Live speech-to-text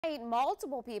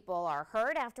Multiple people are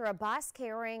hurt after a bus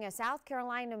carrying a South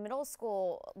Carolina middle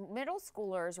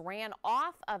schoolers ran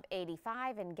off of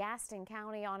 85 in Gaston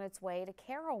County on its way to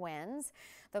Carowinds.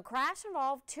 The crash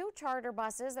involved two charter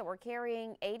buses that were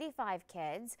carrying 85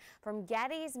 kids from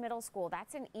Getty's Middle School.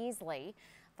 That's in Easley.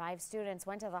 5 students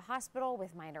went to the hospital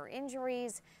with minor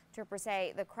injuries. Troopers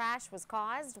say the crash was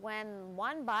caused when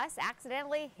one bus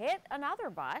accidentally hit another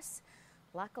bus.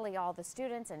 Luckily, all the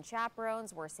students and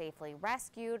chaperones were safely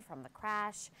rescued from the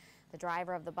crash. The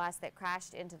driver of the bus that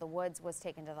crashed into the woods was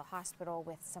taken to the hospital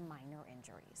with some minor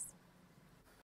injuries.